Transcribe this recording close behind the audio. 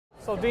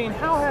So Dean,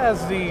 how has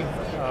the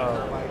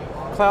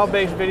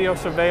cloud-based video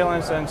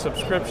surveillance and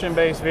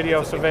subscription-based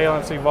video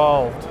surveillance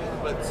evolved?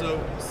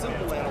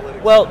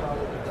 Well,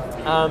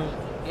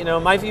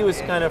 my view is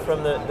kind of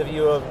from the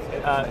view of,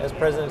 as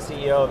president and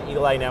CEO of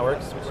Eagle Eye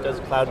Networks, which does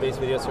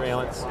cloud-based video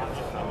surveillance,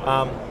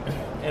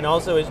 and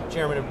also as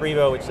chairman of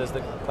Brevo, which does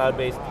the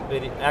cloud-based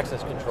video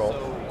access control.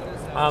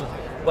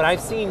 What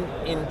I've seen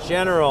in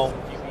general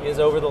is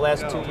over the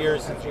last 2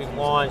 years since we've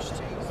launched,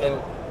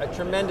 a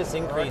tremendous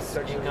increase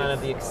in kind of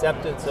the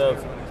acceptance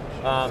of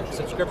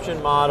subscription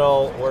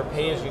model or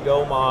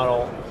pay-as-you-go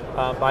model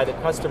by the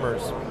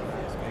customers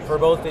for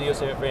both video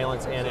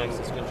surveillance and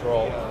access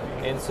control.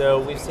 And so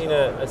we've seen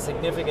a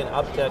significant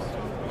uptick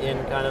in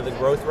kind of the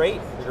growth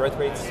rate. The growth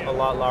rate's a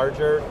lot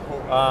larger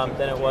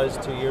than it was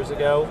 2 years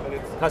ago.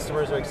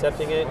 Customers are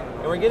accepting it,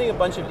 and we're getting a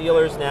bunch of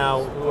dealers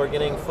now who are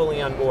getting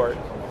fully on board.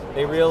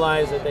 They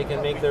realize that they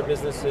can make their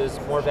businesses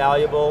more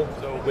valuable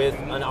with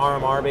an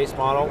RMR-based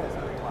model,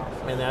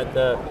 and that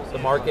the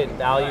market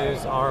values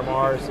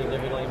RMR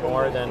significantly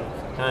more than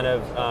kind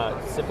of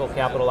simple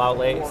capital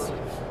outlays.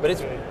 But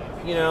it's,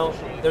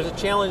 there's a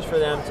challenge for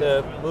them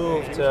to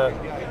move to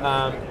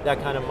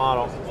that kind of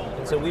model.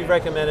 And so we've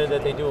recommended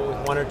that they do it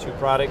with 1 or 2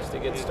 products to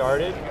get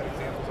started,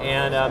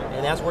 and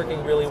that's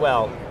working really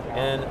well.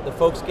 And the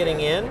folks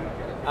getting in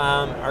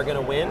are going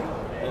to win,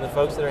 and the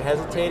folks that are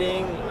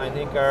hesitating, I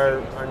think,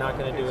 are not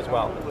going to do as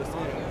well.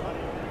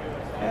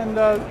 And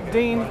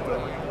Dean,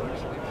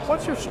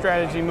 what's your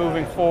strategy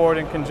moving forward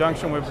in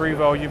conjunction with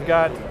Brevo? You've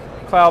got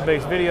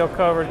cloud-based video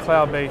covered,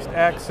 cloud-based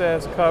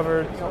access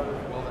covered.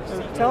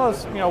 Tell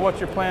us, what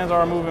your plans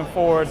are moving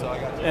forward,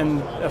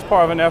 and as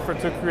part of an effort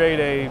to create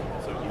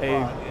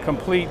a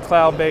complete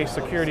cloud-based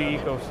security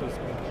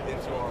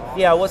ecosystem.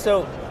 Yeah, well,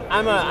 so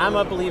I'm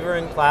a believer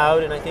in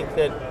cloud, and I think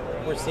that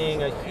we're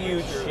seeing a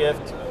huge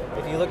shift.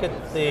 If you look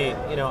at the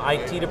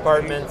IT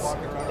departments,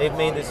 they've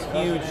made this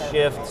huge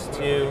shift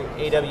to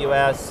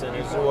AWS and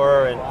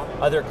Azure and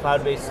other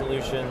cloud-based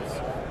solutions.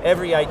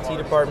 Every IT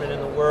department in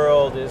the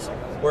world is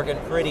working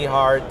pretty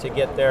hard to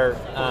get their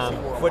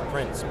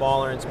footprint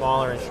smaller and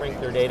smaller and shrink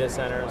their data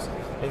centers.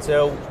 And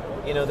so,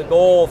 the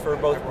goal for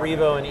both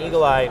Brevo and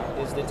Eagle Eye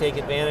is to take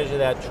advantage of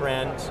that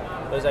trend.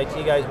 Those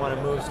IT guys want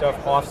to move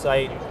stuff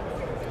off-site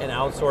and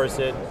outsource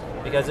it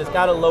because it's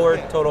got a lower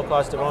total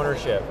cost of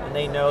ownership, and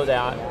they know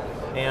that.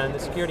 And the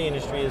security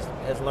industry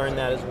has learned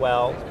that as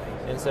well.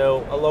 And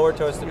so a lower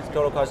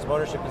total cost of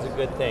ownership is a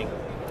good thing.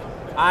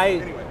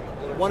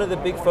 One of the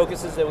big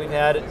focuses that we've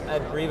had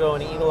at Brevo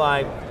and Eagle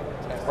Eye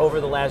over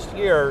the last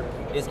year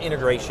is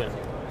integration,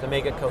 to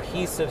make a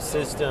cohesive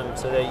system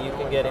so that you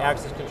can get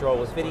access control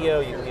with video,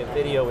 you can get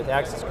video with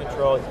access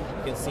control,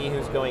 you can see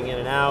who's going in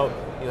and out,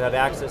 you have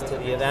access to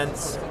the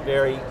events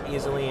very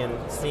easily and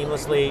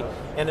seamlessly,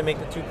 and to make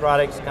the 2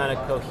 products kind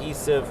of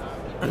cohesive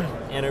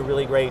and a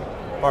really great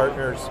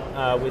partners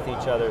with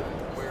each other.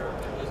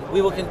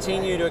 We will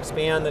continue to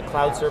expand the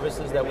cloud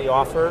services that we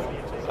offer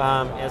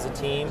as a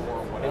team,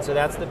 and so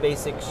that's the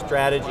basic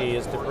strategy,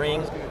 is to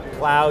bring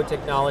cloud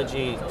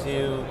technology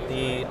to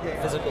the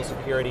physical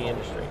security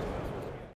industry.